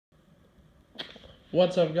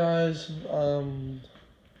What's up, guys?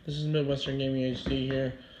 This is Midwestern Gaming HD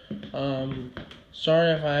here.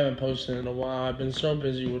 Sorry if I haven't posted in a while. I've been so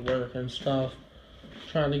busy with work and stuff,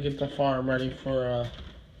 trying to get the farm ready for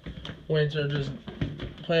winter, just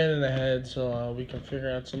planning ahead so we can figure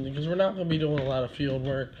out something. Because we're not going to be doing a lot of field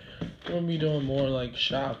work. We're going to be doing more like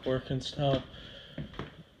shop work and stuff.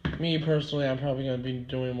 Me personally, I'm probably going to be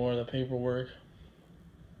doing more of the paperwork.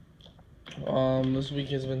 This week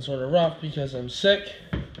has been sort of rough because I'm sick.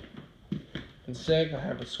 I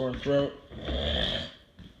have a sore throat.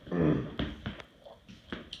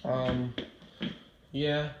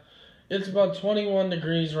 Yeah, it's about 21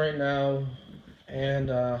 degrees right now, and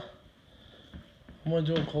I'm gonna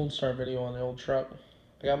do a cold start video on the old truck.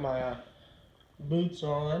 I got my boots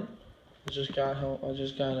on. I just got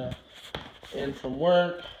in from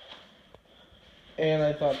work, and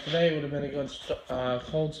I thought today would have been a good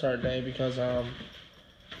cold start day because I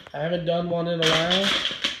haven't done one in a while.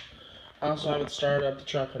 I also haven't started up the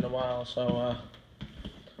truck in a while, so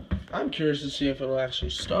I'm curious to see if it'll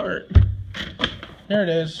actually start. There it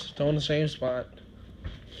is, still in the same spot.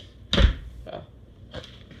 Well,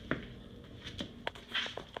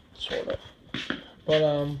 sort of. But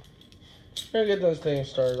I'm gonna get those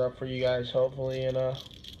things started up for you guys, hopefully, and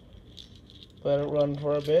let it run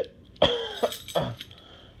for a bit.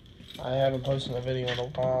 I haven't posted a video in a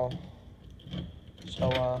while, so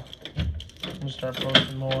I'm gonna start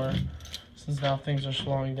posting more. Since now things are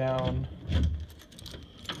slowing down.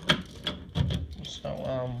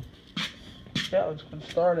 So, yeah, let's get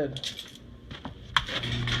started.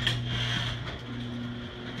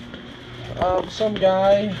 Some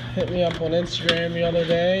guy hit me up on Instagram the other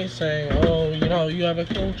day saying, oh, you have a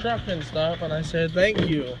cool truck and stuff, and I said, thank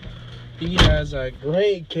you. He has a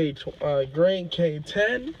Grain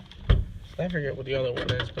K10. I forget what the other one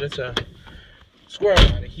is, but it's a square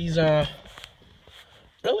body. He's,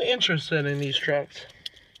 really interested in these trucks.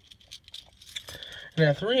 And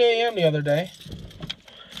at 3 a.m. the other day,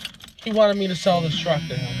 he wanted me to sell this truck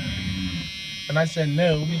to him. And I said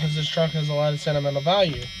no, because this truck has a lot of sentimental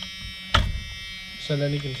value. So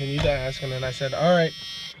then he continued to ask, and then I said, alright,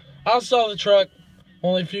 I'll sell the truck,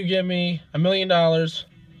 only if you give me $1 million,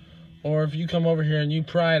 or if you come over here and you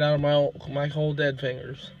pry it out of my cold dead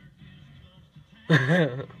fingers.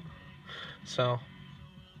 So,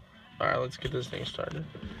 alright, let's get this thing started.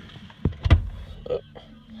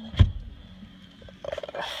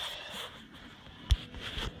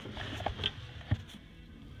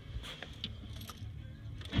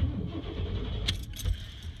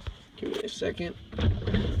 Give me a second.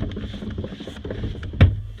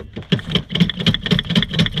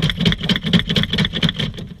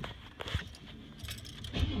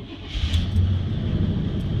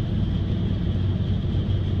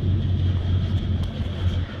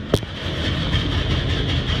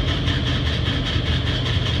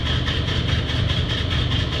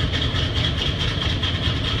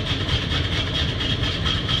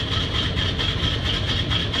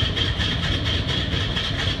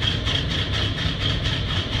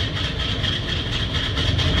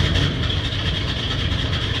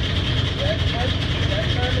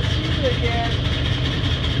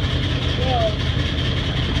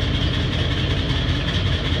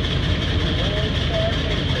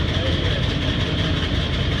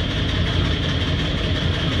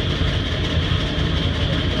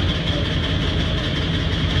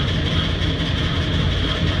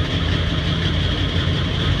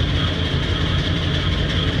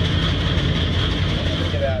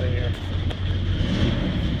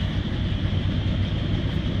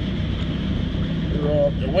 Roll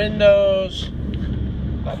up the windows.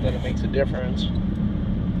 Not that it makes a difference.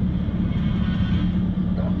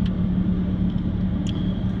 No.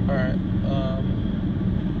 Alright,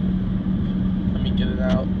 let me get it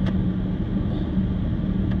out.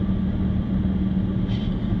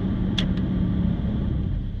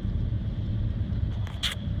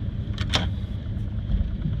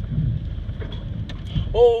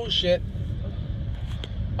 Oh shit.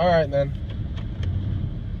 Alright then.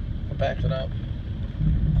 I'll back it up.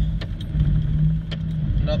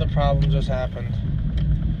 Another problem just happened.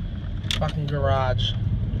 Fucking garage.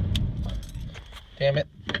 Damn it.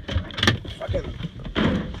 Fucking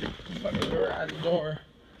garage door.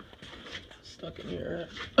 Stuck in here.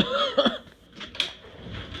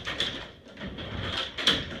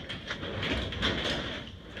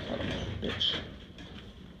 Bitch.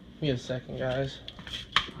 Give me a second, guys.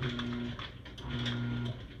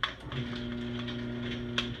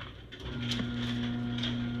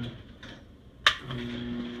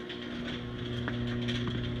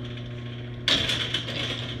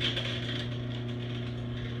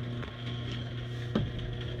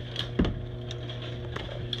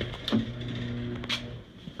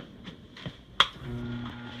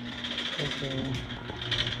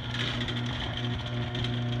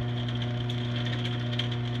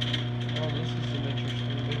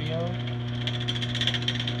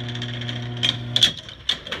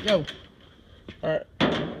 Go. Alright.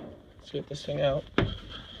 Let's get this thing out.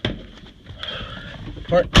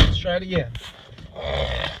 Alright, let's try it again.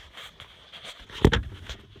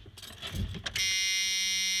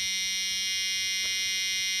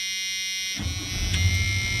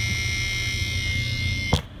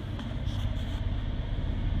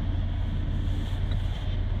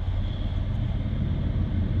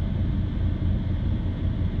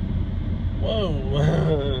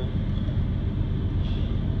 Whoa.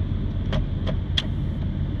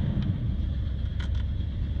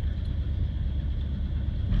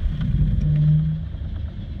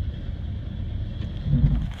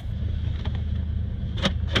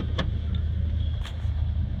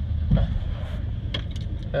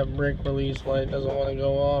 That brake release light doesn't want to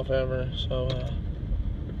go off ever, so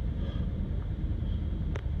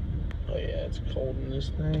oh yeah, it's cold in this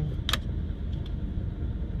thing.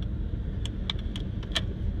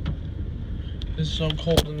 It's so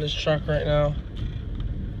cold in this truck right now.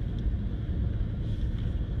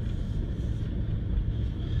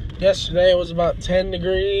 Yesterday it was about 10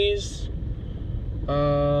 degrees.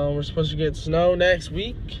 We're supposed to get snow next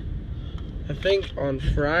week. I think on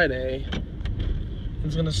Friday.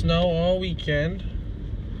 It's gonna snow all weekend.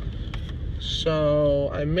 So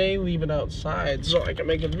I may leave it outside so I can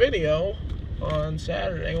make a video on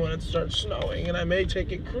Saturday when it starts snowing, and I may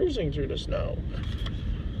take it cruising through the snow.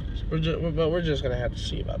 But we're just gonna have to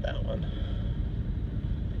see about that one.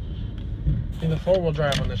 And the 4-wheel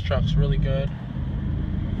drive on this truck's really good.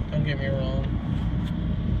 Don't get me wrong.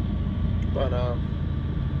 But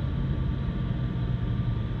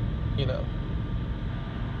you know.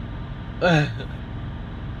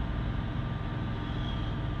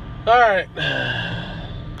 Alright.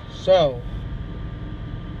 So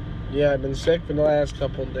yeah, I've been sick for the last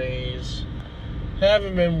couple days.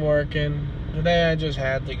 Haven't been working. Today I just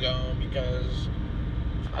had to go because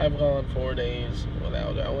I've gone 4 days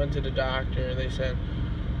without it. I went to the doctor. They said,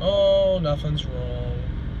 oh, nothing's wrong.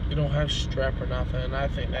 You don't have strep or nothing. I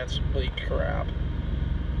think that's complete crap.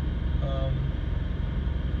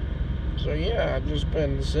 So yeah, I've just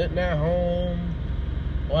been sitting at home,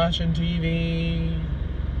 watching TV,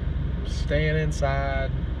 staying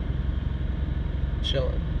inside,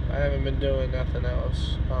 chilling. I haven't been doing nothing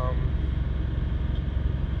else.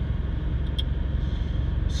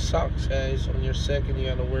 Sucks, guys. When you're sick and you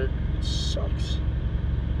gotta work, it sucks.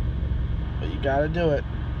 But you gotta do it.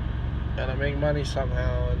 Gotta make money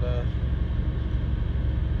somehow, and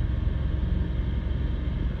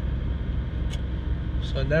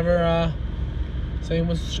so never same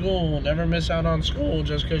with school. Never miss out on school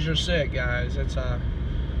just because you're sick, guys. It's not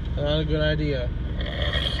a good idea.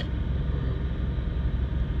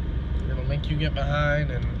 It'll make you get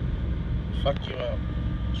behind and fuck you up.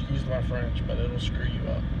 Excuse my French, but it'll screw you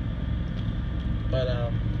up.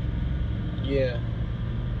 But yeah.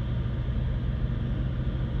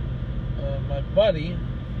 My buddy,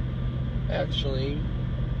 actually,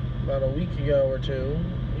 about a week ago or two,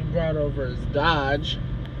 he brought over his Dodge,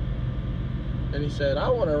 and he said, I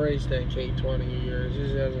want to race that K20 of yours. He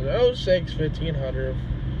has an 06 1500,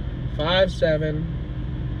 5.7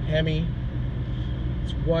 Hemi.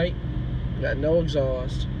 It's white, got no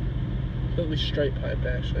exhaust, completely straight pipe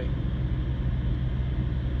actually,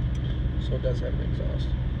 so it does have an exhaust.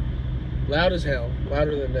 Loud as hell,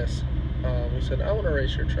 louder than this. He said, I want to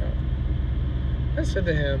race your truck. I said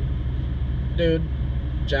to him, dude,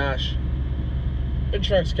 Josh, your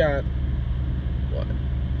truck's got, what,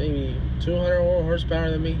 maybe 200 more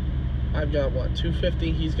horsepower than me. I've got, what,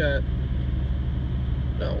 250? He's got,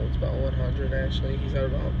 no, it's about 100 actually. He's got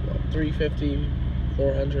about, what, 350,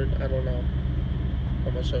 400, I don't know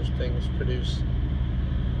how much those things produce.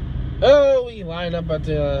 Oh, we lined up at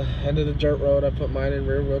the end of the dirt road. I put mine in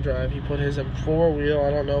rear wheel drive. He put his in 4-wheel. I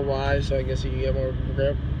don't know why, so I guess he can get more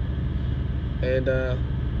grip. And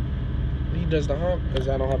he does the honk because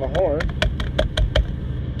I don't have a horn.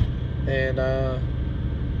 And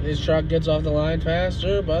his truck gets off the line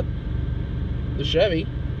faster, but the Chevy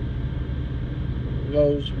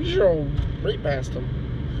goes right past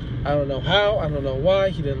him. I don't know how, I don't know why.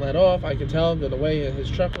 He didn't let off. I could tell by the way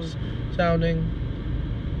his truck was sounding.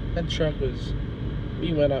 That truck was,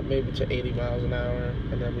 we went up maybe to 80 miles an hour,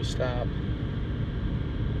 and then we stopped.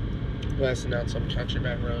 Blasting down some country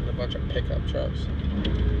back road and a bunch of pickup trucks.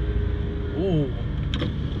 Ooh.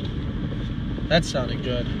 That sounded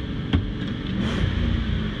good.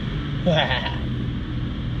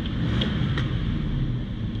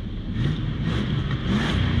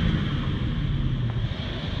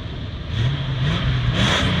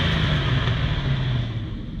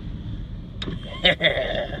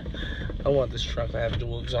 I want this truck to have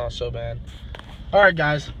dual exhaust so bad. Alright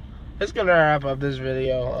guys, it's gonna wrap up this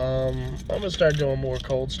video. I'm gonna start doing more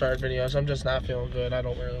cold start videos. I'm just not feeling good. I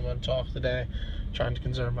don't really want to talk today. I'm trying to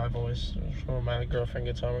conserve my voice. Before my girlfriend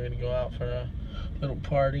gets home, we're gonna go out for a little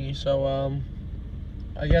party. So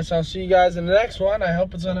I guess I'll see you guys in the next one. I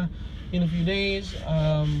hope it's in a few days.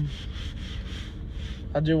 I'll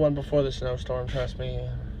do one before the snowstorm, trust me.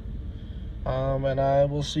 And I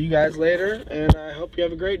will see you guys later. And I hope you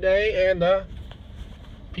have a great day. And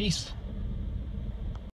peace.